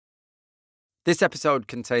This episode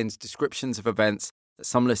contains descriptions of events that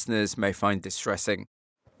some listeners may find distressing.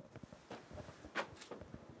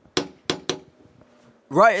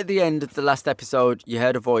 Right at the end of the last episode, you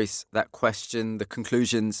heard a voice that questioned the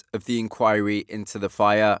conclusions of the inquiry into the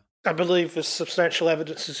fire. I believe there's substantial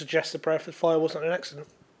evidence to suggest the Bradford fire wasn't an accident.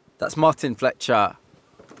 That's Martin Fletcher.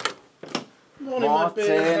 Morning, Martin,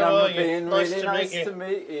 really nice to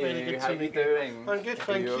meet you. Really good How to are you meet doing? I'm good,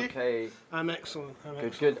 thank you. Okay. I'm excellent.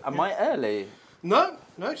 Good. Am I early? No,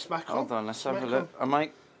 it's back on. Hold on, let's have a look. Am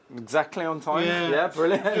I exactly on time? Yeah,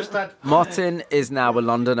 Brilliant. Just had... Martin is now a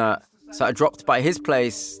Londoner, so I dropped by his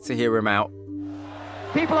place to hear him out.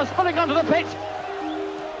 People are spilling onto the pitch.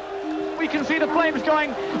 We can see the flames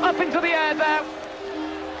going up into the air there.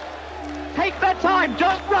 Take their time,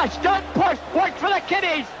 don't rush, don't push, wait for the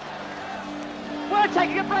kiddies. We're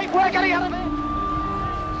taking a break, we're getting out of it.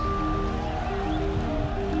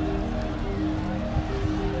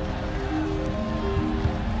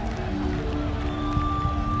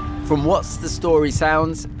 From What's the Story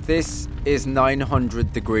Sounds, this is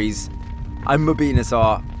 900 Degrees. I'm Mubin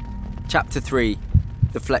Azar. Chapter 3,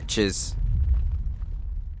 The Fletchers.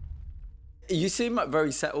 You seem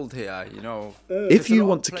very settled here, you know. If you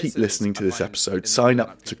want to keep listening to this episode, sign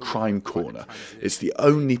up to Crime Corner. It's the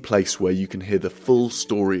only place where you can hear the full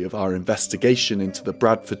story of our investigation into the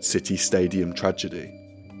Bradford City Stadium tragedy.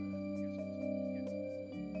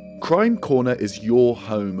 Crime Corner is your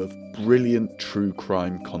home of brilliant true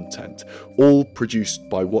crime content, all produced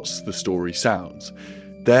by What's the Story Sounds.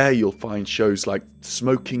 There you'll find shows like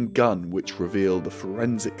Smoking Gun, which reveal the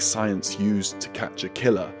forensic science used to catch a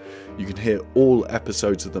killer. You can hear all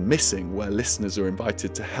episodes of The Missing, where listeners are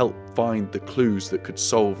invited to help find the clues that could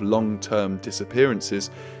solve long-term disappearances,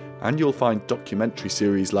 and you'll find documentary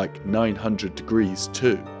series like 900 Degrees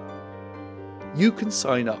too. You can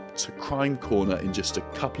sign up to Crime Corner in just a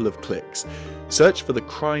couple of clicks. Search for the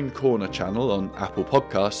Crime Corner channel on Apple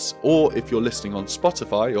Podcasts, or if you're listening on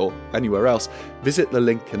Spotify or anywhere else, visit the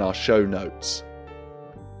link in our show notes.